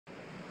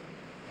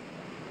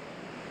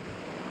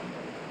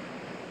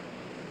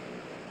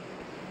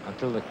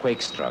Until the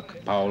quake struck,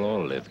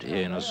 Paolo lived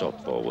here in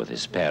Osopo with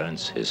his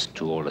parents, his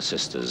two older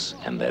sisters,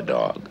 and their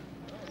dog.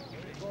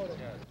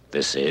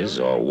 This is,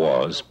 or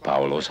was,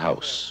 Paolo's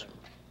house.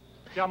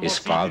 His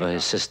father,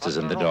 his sisters,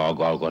 and the dog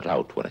all got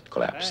out when it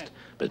collapsed,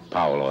 but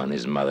Paolo and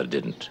his mother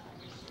didn't.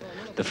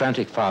 The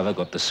frantic father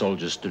got the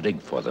soldiers to dig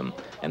for them,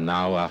 and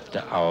now,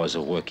 after hours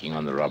of working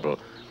on the rubble,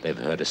 they've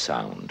heard a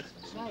sound.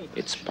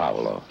 It's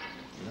Paolo.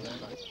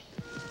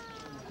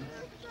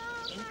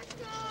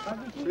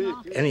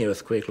 Any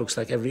earthquake looks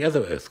like every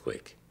other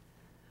earthquake.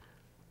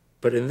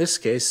 But in this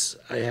case,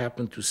 I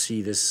happened to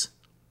see this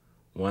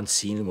one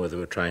scene where they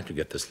were trying to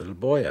get this little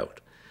boy out.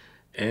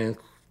 And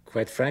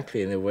quite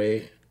frankly, in a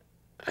way,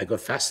 I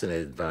got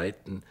fascinated by it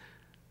and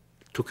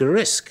took a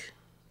risk.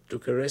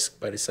 Took a risk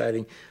by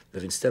deciding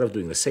that instead of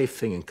doing the safe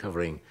thing and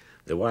covering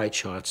the wide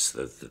shots,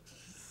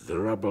 the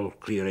rubble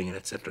clearing, and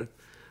etc.,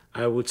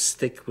 I would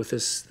stick with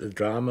the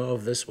drama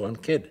of this one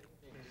kid.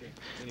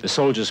 The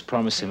soldiers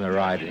promise him a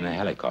ride in a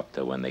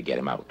helicopter when they get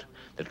him out.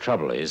 The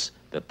trouble is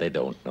that they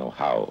don't know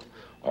how.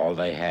 All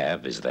they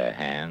have is their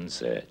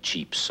hands, a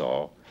cheap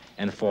saw,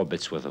 and 4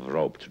 bits worth of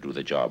rope to do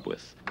the job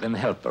with. Then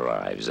help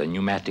arrives, a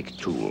pneumatic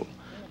tool.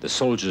 The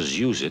soldiers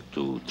use it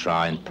to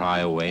try and pry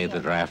away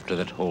the rafter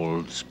that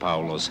holds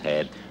Paolo's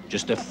head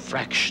just a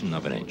fraction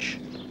of an inch.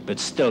 But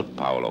still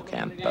Paolo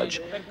can't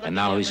budge, and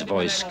now his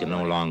voice can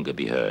no longer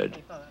be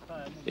heard.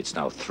 It's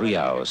now 3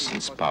 hours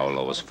since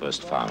Paolo was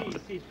first found,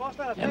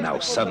 and now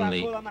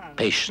suddenly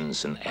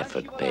patience and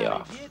effort pay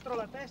off.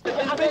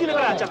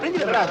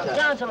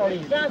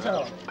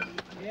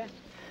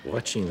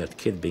 Watching that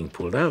kid being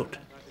pulled out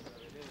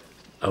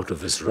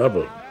of this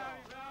rubble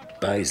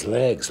by his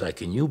legs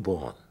like a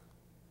newborn,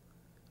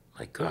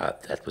 my God,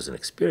 that was an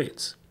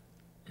experience.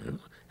 You know?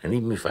 And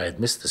even if I had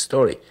missed the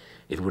story,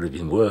 it would have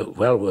been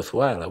well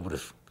worthwhile. I would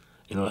have,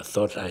 I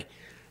thought I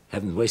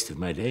hadn't wasted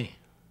my day,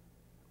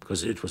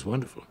 because it was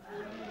wonderful.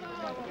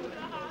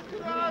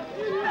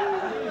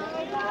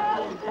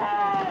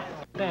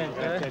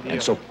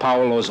 And so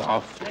Paolo's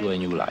off to a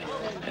new life,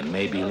 and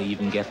maybe he'll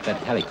even get that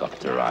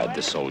helicopter ride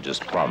the soldiers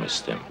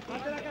promised him.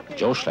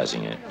 Joe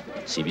Schlesinger,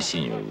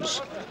 CBC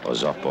News,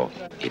 Osopo,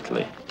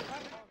 Italy.